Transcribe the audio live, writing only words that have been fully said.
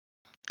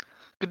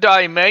Good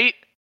day, mate.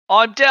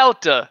 I'm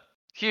Delta.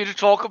 Here to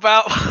talk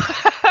about.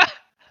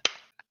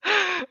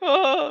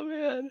 Oh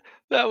man,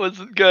 that was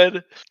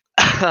good.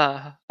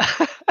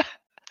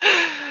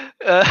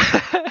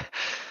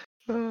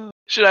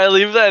 Should I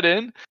leave that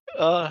in?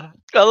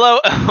 Hello,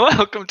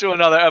 welcome to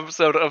another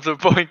episode of the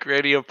Boink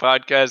Radio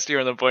podcast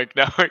here on the Boink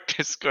Network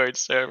Discord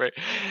server.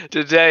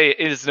 Today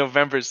is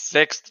November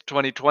 6th,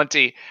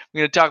 2020. We're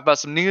going to talk about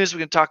some news. We're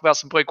going to talk about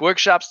some Boink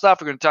Workshop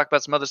stuff. We're going to talk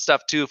about some other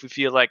stuff too if we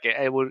feel like it.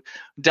 Hey,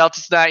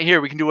 Delta's not here.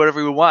 We can do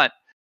whatever we want.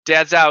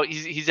 Dad's out.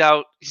 He's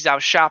out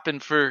shopping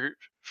for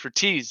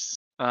teas.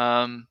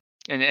 And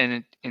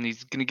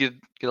he's gonna get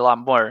a lot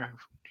more.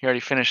 He already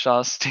finished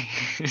all his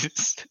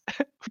teas. We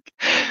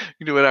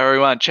can do whatever we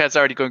want. Chat's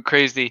already going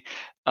crazy.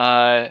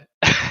 Apparently,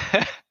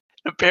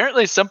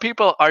 some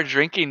people are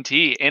drinking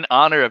tea in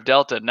honor of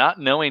Delta,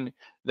 not knowing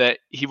that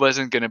he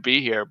wasn't going to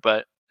be here,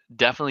 but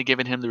definitely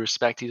giving him the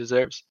respect he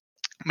deserves.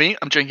 Me,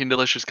 I'm drinking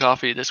delicious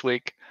coffee this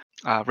week.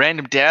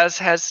 Random Daz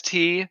has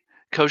tea.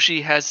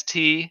 Koshi has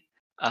tea.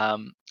 I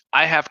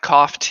have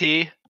cough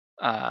tea.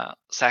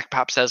 Sack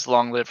Pop says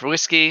long live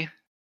whiskey.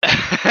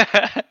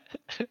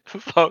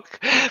 Folk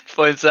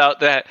points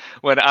out that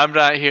when I'm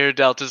not here,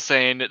 Delta's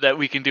saying that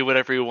we can do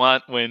whatever we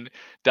want. When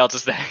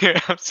Delta's not here,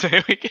 I'm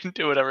saying we can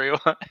do whatever we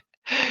want.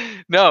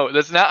 No,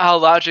 that's not how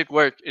logic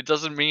works. It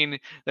doesn't mean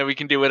that we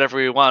can do whatever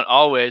we want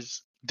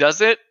always.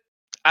 Does it?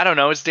 I don't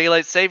know. It's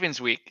daylight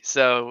savings week,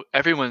 so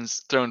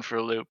everyone's thrown for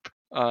a loop.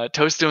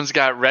 Toaststone's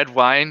got red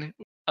wine.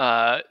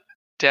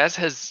 Daz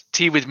has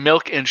tea with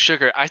milk and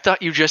sugar. I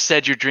thought you just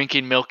said you're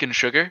drinking milk and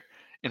sugar,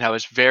 and I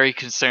was very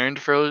concerned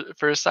for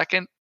a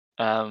second.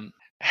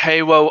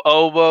 Hey Wo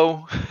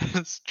Owo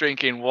is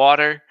drinking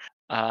water.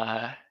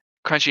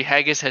 Crunchy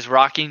Haggis has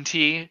rocking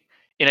tea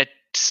in a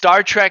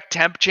Star Trek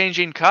temp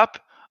changing cup.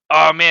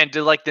 Oh man,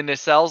 do like the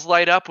nacelles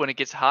light up when it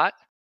gets hot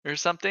or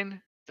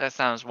something? That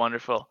sounds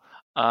wonderful.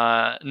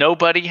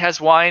 Nobody has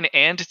wine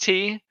and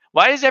tea.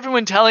 Why is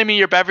everyone telling me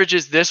your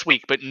beverages this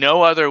week but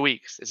no other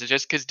weeks? Is it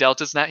just because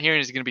Delta's not here and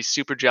he's going to be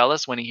super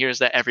jealous when he hears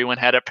that everyone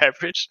had a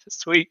beverage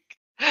this week?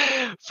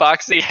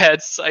 Foxy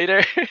had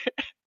cider.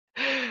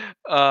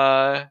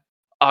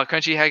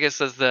 Crunchy Haggis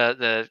says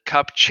the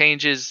cup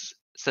changes.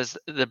 Says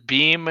the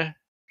beam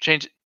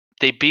change.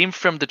 They beam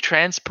from the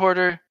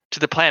transporter to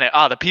the planet.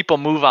 The people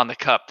move on the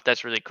cup.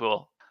 That's really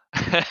cool.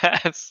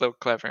 That's so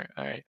clever.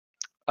 All right.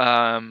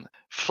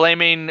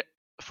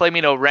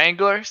 Flamino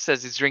Wrangler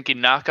says he's drinking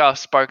knockoff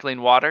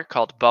sparkling water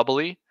called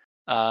Bubbly.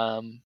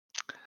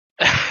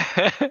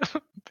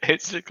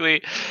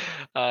 Basically,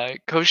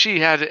 Koshi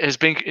has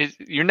been.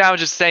 You're now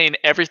just saying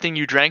everything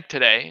you drank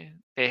today.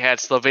 They had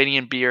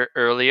Slovenian beer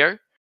earlier.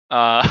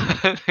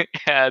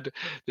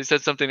 They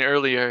said something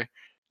earlier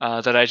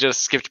that I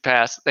just skipped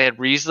past. They had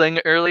Riesling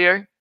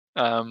earlier.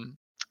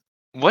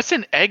 What's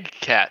an egg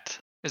cat?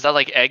 Is that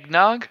like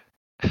eggnog?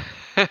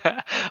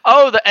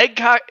 Oh, the egg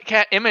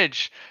cat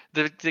image.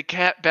 The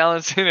cat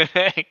balancing an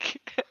egg.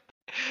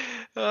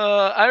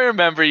 I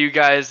remember you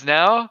guys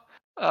now.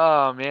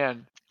 Oh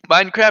man.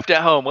 Minecraft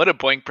at home. What a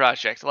boink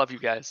project. Love you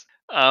guys.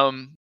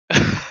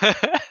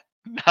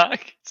 Nog,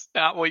 it's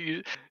not what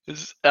you.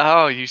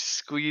 You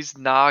squeeze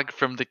nog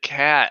from the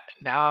cat.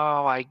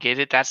 Now I get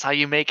it. That's how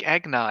you make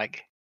eggnog.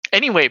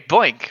 Anyway,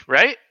 boink,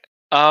 right?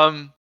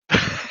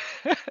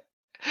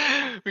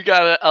 We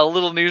got a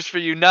little news for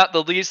you, not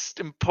the least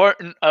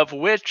important of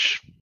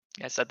which,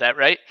 I said that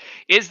right,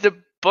 is the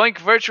Boink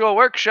Virtual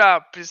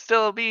Workshop is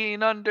still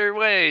being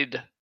underway.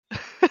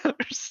 We're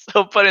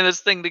still putting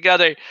this thing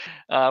together.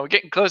 We're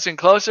getting closer and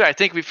closer. I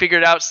think we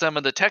figured out some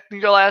of the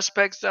technical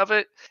aspects of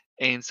it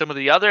and some of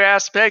the other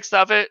aspects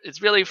of it.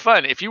 It's really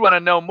fun. If you want to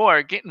know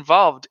more, get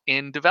involved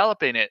in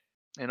developing it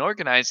and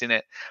organizing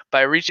it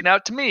by reaching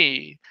out to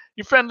me,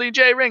 your friendly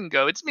Jay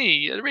Ringo. It's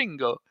me,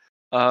 Ringo.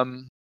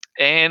 And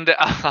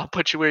I'll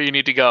put you where you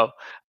need to go.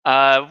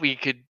 We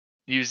could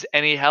use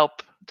any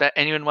help that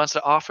anyone wants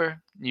to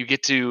offer. You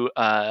get to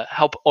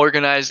help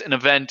organize an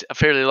event, a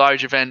fairly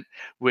large event,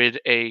 with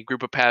a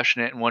group of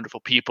passionate and wonderful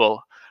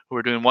people who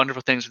are doing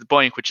wonderful things with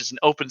Boink, which is an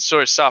open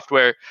source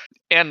software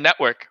and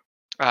network,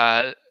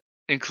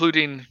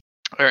 including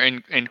or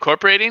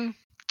incorporating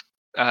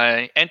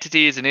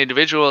entities and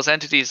individuals,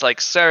 entities like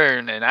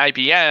CERN and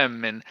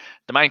IBM and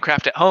the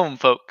Minecraft at Home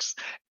folks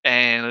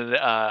and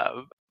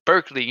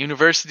Berkeley,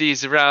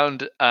 universities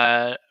around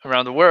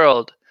the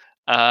world.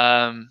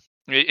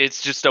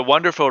 It's just a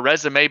wonderful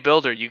resume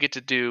builder. You get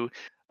to do,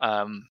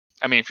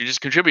 if you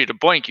just contribute to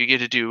Boink, you get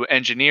to do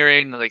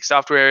engineering, like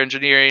software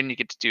engineering. You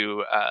get to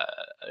do,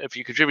 if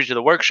you contribute to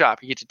the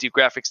workshop, you get to do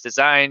graphics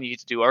design. You get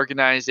to do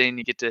organizing.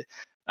 You get to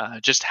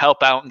just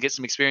help out and get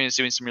some experience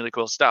doing some really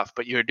cool stuff.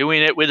 But you're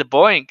doing it with a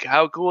Boink.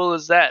 How cool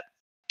is that?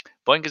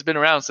 Boink has been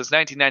around since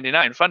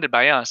 1999, funded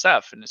by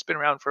NSF, and it's been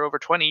around for over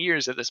 20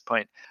 years at this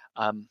point.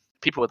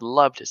 People would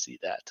love to see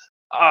that.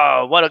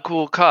 Oh, what a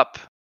cool cup.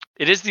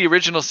 It is the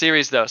original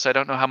series, though, so I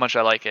don't know how much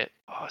I like it.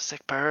 Oh,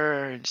 sick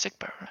burn.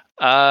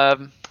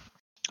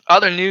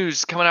 Other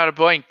news coming out of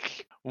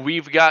Boink.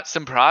 We've got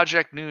some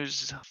project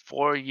news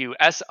for you.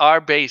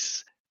 SR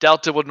Base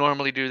Delta would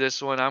normally do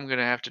this one. I'm going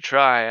to have to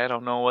try. I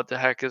don't know what the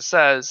heck it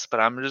says, but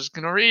I'm just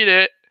going to read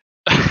it.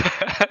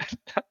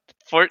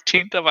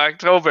 14th of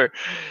October.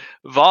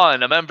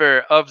 Vaughn, a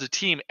member of the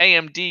team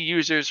AMD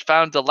users,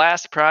 found the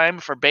last prime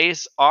for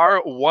base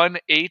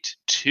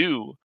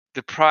R182.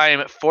 The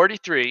prime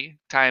 43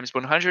 times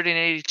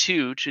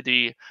 182 to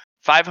the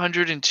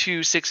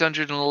 502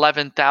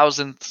 611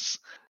 thousandths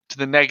to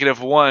the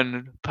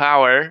 -1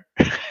 power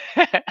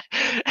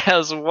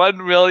has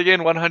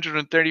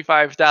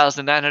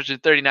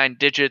 1,135,939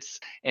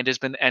 digits and has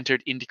been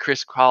entered into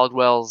Chris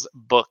Caldwell's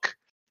book.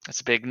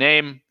 That's a big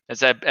name.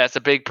 That's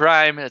a big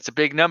prime. That's a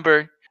big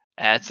number.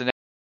 That's an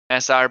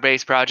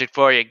SR-based project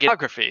for you.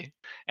 Cryptography.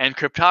 And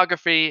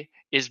cryptography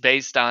is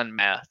based on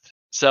math.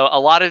 So a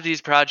lot of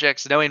these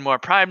projects, knowing more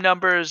prime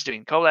numbers,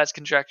 doing Collatz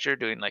conjecture,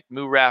 doing like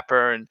Mu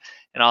wrapper and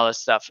all this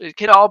stuff, it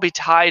can all be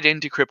tied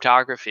into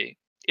cryptography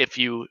if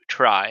you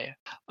try.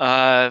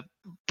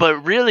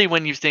 But really,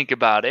 when you think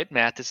about it,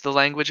 math is the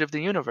language of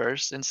the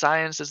universe and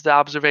science is the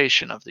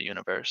observation of the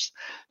universe.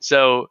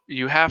 So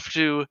you have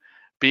to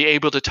be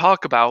able to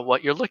talk about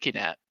what you're looking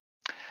at.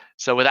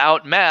 So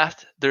without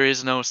math, there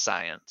is no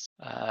science.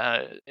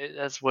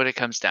 That's what it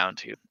comes down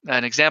to.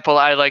 An example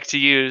I like to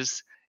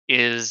use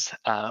is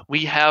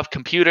we have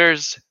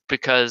computers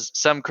because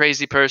some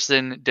crazy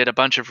person did a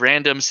bunch of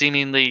random,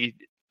 seemingly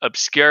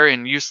obscure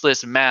and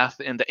useless math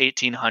in the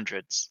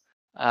 1800s.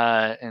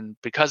 And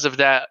because of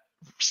that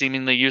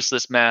seemingly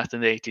useless math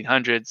in the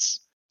 1800s,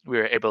 we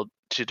were able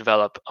to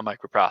develop a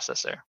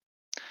microprocessor.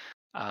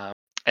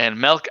 And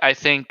Melk, I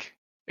think,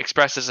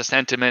 expresses a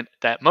sentiment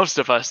that most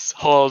of us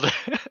hold.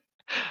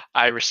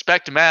 I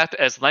respect math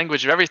as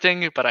language of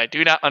everything, but I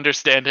do not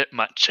understand it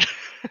much.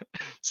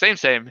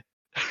 Same.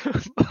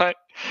 But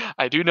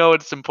I do know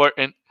it's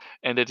important,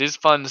 and it is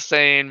fun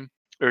saying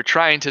or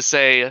trying to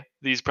say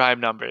these prime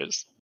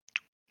numbers.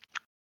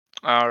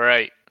 All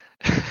right.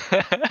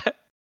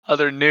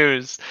 Other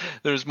news.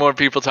 There's more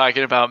people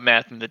talking about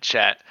math in the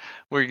chat.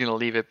 We're going to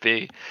leave it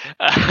be.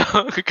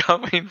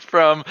 Coming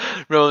from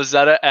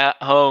Rosetta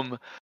at Home.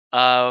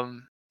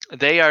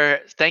 They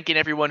are thanking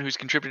everyone who's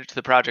contributed to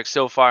the project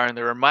so far, and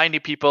they're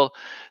reminding people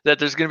that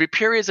there's going to be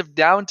periods of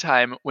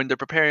downtime when they're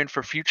preparing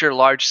for future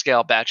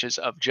large-scale batches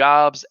of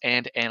jobs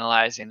and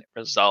analyzing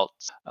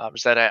results.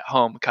 Rosetta at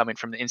Home, coming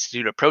from the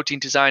Institute of Protein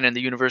Design and the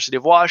University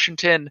of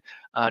Washington,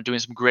 doing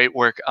some great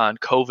work on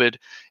COVID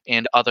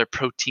and other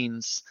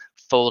proteins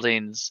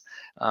foldings.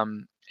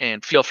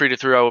 And feel free to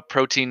throw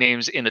protein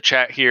names in the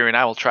chat here, and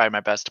I will try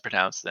my best to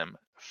pronounce them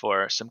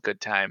for some good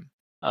time.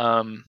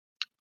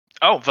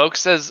 Oh, Vogue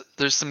says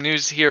there's some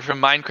news here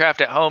from Minecraft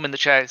at Home in the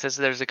chat. It says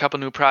there's a couple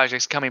new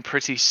projects coming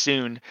pretty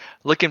soon.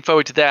 Looking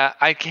forward to that.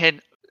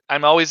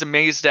 I'm always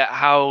amazed at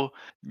how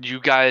you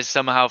guys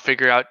somehow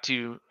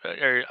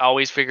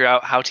always figure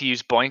out how to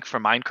use Boink for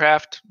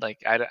Minecraft.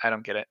 Like, I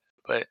don't get it.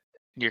 But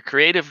you're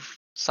creative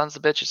sons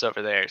of bitches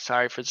over there.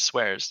 Sorry for the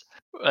swears.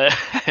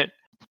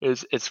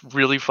 It's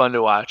really fun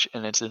to watch,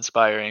 and it's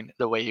inspiring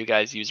the way you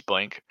guys use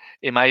Boink.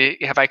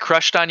 Have I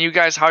crushed on you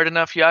guys hard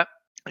enough yet?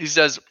 He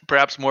says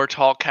perhaps more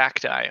tall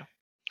cacti.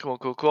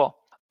 Cool.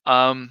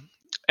 And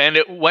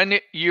when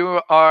you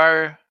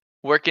are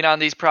working on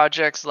these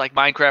projects like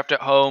Minecraft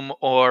at Home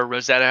or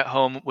Rosetta at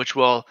Home, which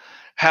will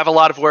have a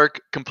lot of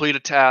work, complete a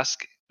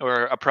task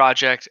or a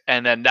project,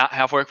 and then not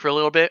have work for a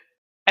little bit,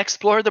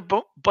 explore the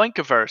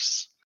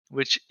Boinkiverse,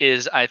 which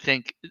is, I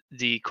think,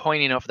 the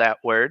coining of that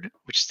word,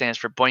 which stands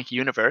for Boink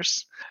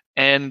Universe,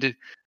 and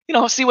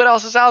see what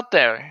else is out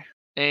there.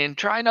 And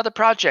try another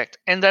project.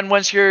 And then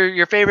once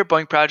your favorite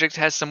Boink project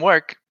has some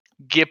work,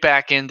 get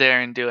back in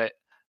there and do it.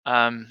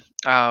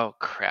 Oh,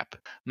 crap.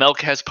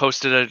 Melk has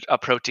posted a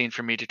protein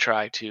for me to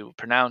try to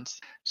pronounce.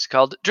 It's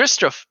called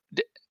dystrophin?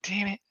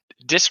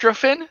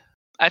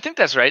 I think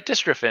that's right,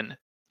 dystrophin.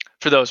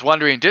 For those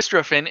wondering,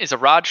 dystrophin is a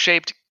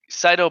rod-shaped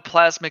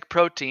cytoplasmic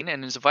protein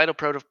and is a vital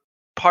part of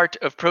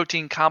a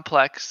protein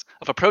complex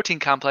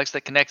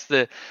that connects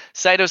the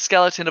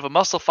cytoskeleton of a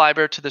muscle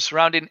fiber to the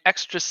surrounding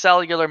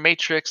extracellular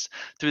matrix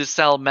through the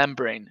cell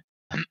membrane.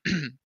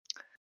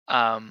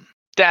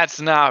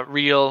 That's not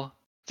real.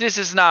 This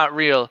is not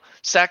real.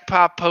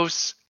 SacPop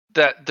posts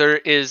that there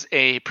is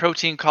a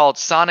protein called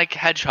Sonic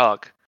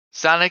Hedgehog.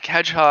 Sonic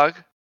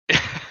Hedgehog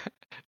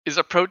is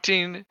a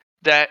protein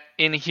that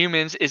in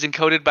humans is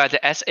encoded by the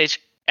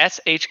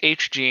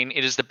SHH gene.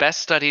 It is the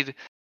best studied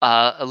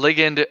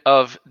ligand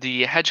of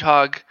the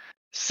hedgehog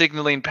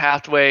signaling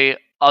pathway,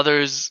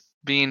 others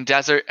being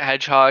desert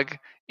hedgehog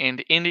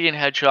and Indian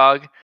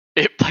hedgehog.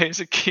 It plays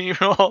a key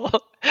role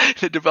in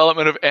the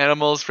development of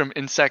animals from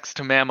insects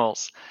to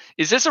mammals.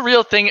 Is this a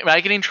real thing? Am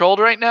I getting trolled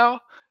right now?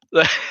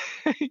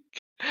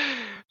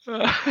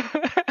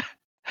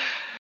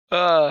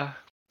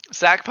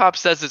 SacPop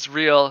says it's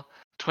real.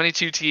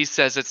 22T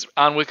says it's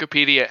on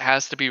Wikipedia. It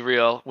has to be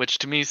real, which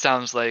to me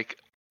sounds like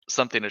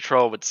something a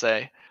troll would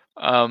say.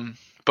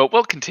 But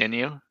we'll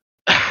continue.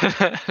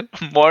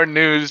 More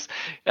news,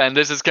 and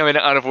this is coming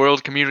out of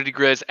World Community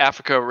Grid's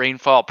Africa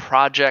Rainfall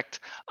Project.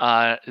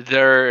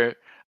 Their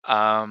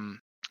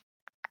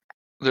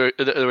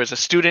there was a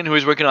student who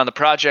was working on the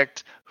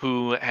project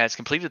who has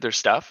completed their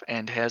stuff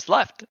and has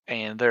left,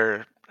 and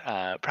their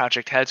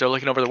project heads are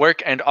looking over the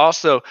work, and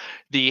also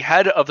the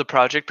head of the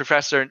project,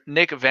 Professor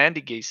Nick van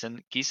de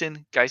Giessen,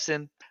 I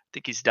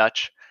think he's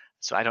Dutch,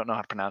 so I don't know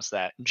how to pronounce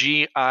that.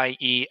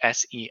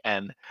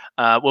 Giesen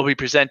will be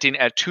presenting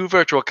at 2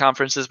 virtual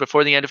conferences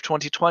before the end of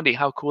 2020.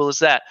 How cool is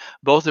that?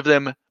 Both of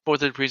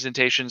the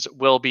presentations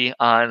will be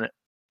on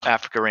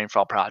Africa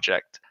Rainfall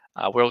Project.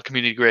 World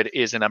Community Grid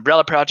is an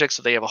umbrella project,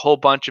 so they have a whole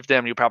bunch of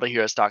them. You'll probably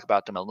hear us talk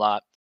about them a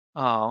lot.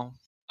 Oh,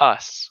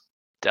 us,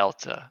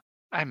 Delta.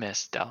 I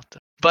miss Delta.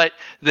 But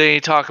they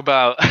talk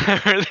about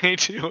they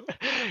do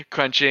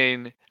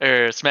crunching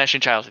or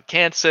smashing childhood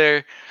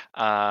cancer,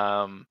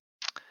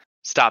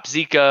 stop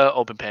Zika,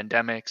 open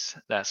pandemics,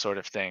 that sort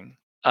of thing.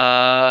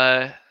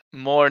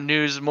 More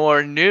news.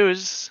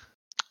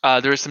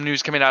 There is some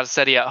news coming out of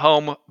SETI at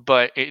home,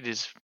 but it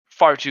is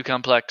far too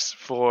complex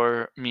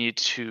for me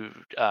to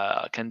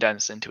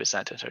condense into a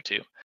sentence or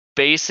two.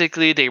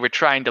 Basically, they were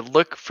trying to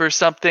look for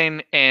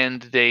something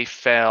and they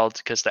failed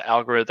because the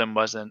algorithm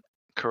wasn't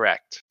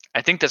correct.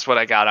 I think that's what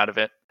I got out of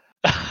it.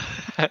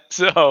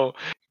 So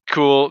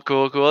cool.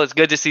 It's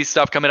good to see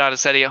stuff coming out of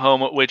SETI at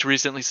home, which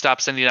recently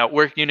stopped sending out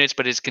work units,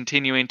 but is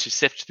continuing to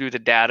sift through the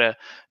data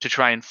to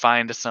try and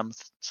find some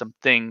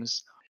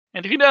things.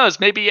 And who knows,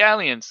 maybe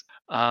aliens.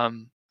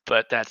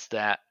 But that's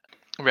that.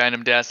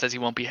 Random Dad says he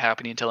won't be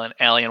happy until an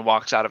alien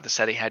walks out of the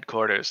SETI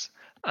headquarters.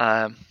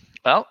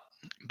 Well,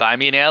 buy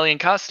me an alien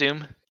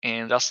costume,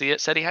 and I'll see you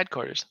at SETI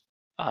headquarters.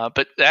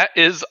 But that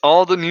is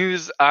all the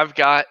news I've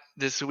got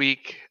this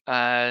week.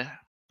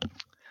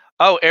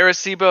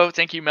 Arecibo,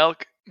 thank you,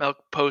 Milk. Milk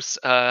posts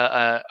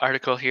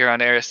article here on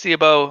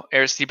Arecibo.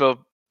 Arecibo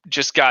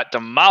just got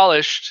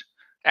demolished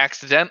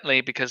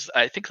accidentally because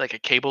I think like a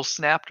cable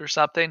snapped or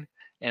something,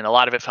 and a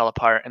lot of it fell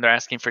apart. And they're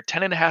asking for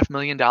 $10.5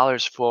 million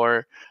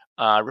for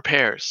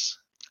repairs.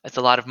 That's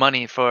a lot of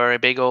money for a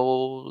big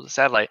old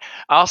satellite.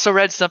 I also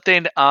read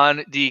something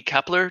on the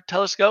Kepler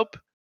telescope.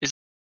 Is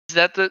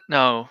that the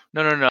no?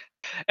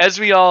 As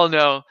we all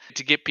know,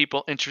 to get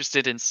people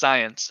interested in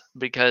science,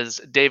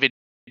 because David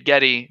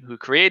Getty, who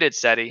created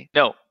SETI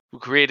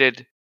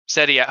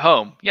at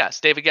home. Yes,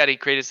 David Getty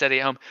created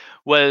SETI at home,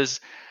 was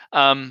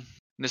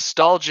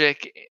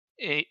nostalgic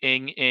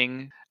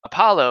in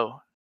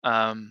Apollo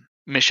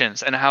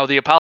missions and how the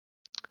Apollo.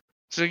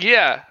 So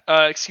yeah,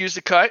 excuse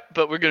the cut,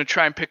 but we're going to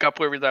try and pick up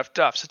where we left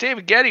off. So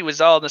David Getty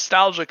was all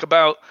nostalgic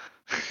about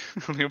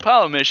the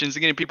Apollo missions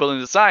and getting people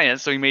into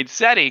science, so he made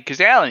SETI because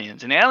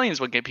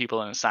aliens would get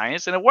people into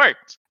science, and it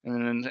worked.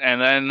 And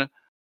then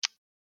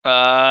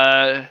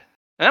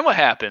what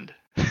happened?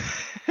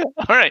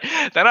 All right,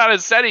 then out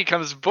of SETI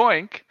comes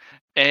BOINC,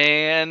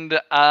 and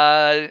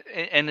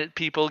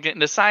people get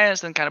into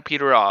science and kind of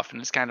peter off,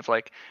 and it's kind of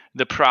like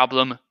the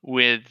problem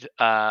with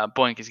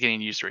BOINC is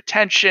getting user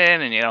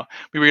attention, and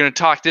we were going to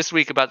talk this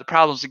week about the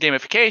problems of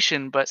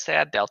gamification, but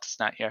sad Delta's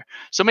not here,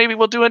 so maybe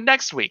we'll do it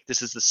next week.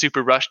 This is the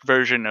super rushed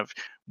version of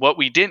what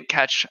we didn't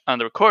catch on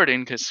the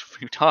recording because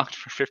we talked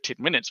for 15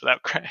 minutes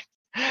without Craig.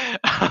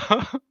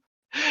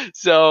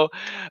 So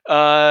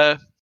the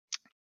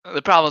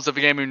problems of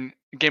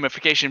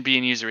gamification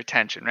being user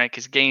retention, right?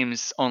 Because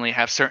games only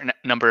have certain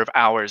number of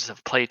hours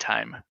of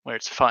playtime where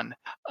it's fun.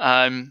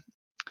 But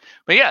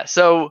yeah,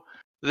 so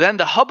then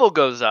the Hubble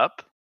goes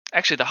up.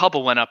 Actually, the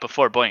Hubble went up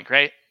before BOINC,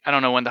 right? I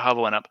don't know when the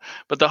Hubble went up,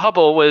 but the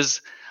Hubble was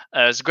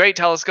a great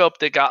telescope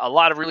that got a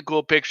lot of really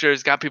cool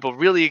pictures, got people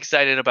really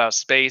excited about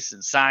space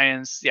and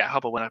science. Yeah,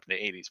 Hubble went up in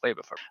the 80s, way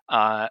before.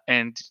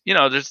 And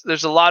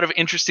there's a lot of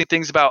interesting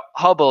things about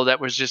Hubble that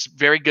was just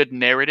very good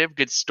narrative,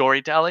 good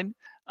storytelling.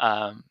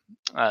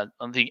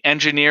 The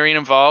engineering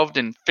involved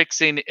in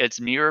fixing its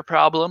mirror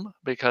problem,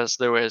 because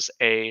there was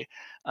a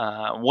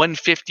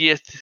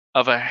 1/50th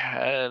of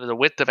the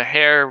width of a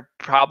hair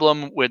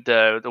problem with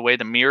the way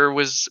the mirror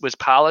was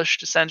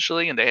polished,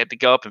 essentially, and they had to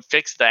go up and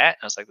fix that.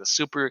 And it's like the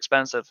super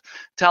expensive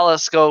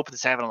telescope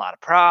that's having a lot of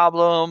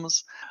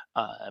problems,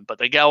 but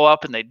they go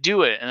up and they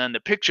do it, and then the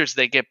pictures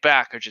they get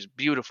back are just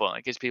beautiful, and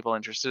it gets people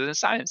interested in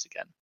science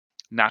again.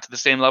 Not to the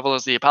same level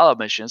as the Apollo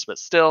missions, but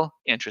still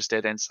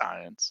interested in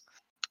science.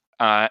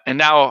 And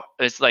now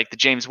it's like the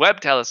James Webb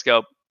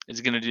Telescope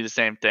is going to do the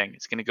same thing.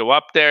 It's going to go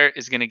up there.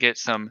 It's going to get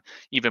some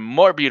even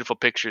more beautiful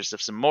pictures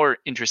of some more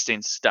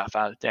interesting stuff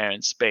out there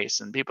in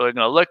space. And people are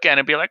going to look at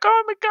it and be like,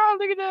 oh my God,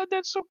 look at that.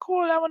 That's so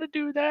cool. I want to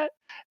do that.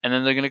 And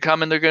then they're going to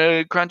come and they're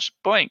going to crunch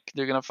BOINC.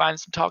 They're going to find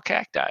some tall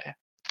cacti.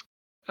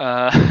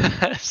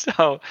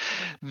 So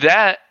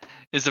that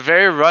is a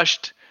very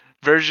rushed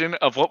version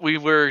of what we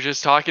were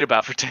just talking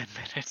about for 10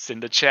 minutes in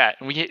the chat.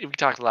 And we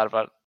talked a lot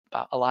about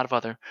a lot of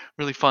other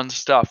really fun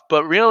stuff.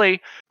 But really,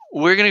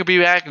 we're going to be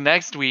back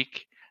next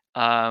week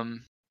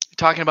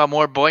talking about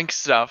more BOINC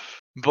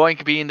stuff.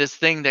 BOINC being this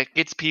thing that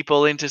gets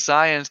people into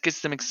science,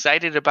 gets them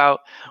excited about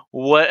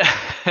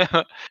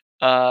whatever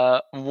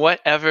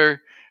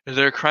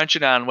they're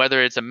crunching on,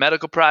 whether it's a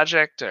medical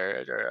project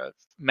or a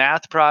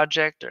math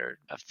project or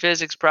a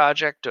physics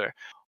project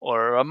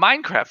or a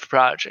Minecraft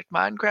project.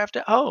 Minecraft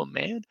at home,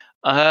 man.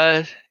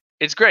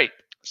 It's great.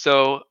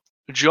 So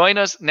Join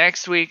us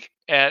next week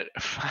at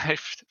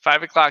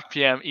 5 o'clock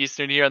p.m.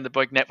 Eastern here on the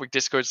BOINC Network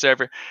Discord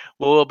server.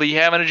 We'll be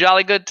having a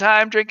jolly good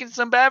time drinking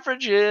some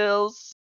beverages.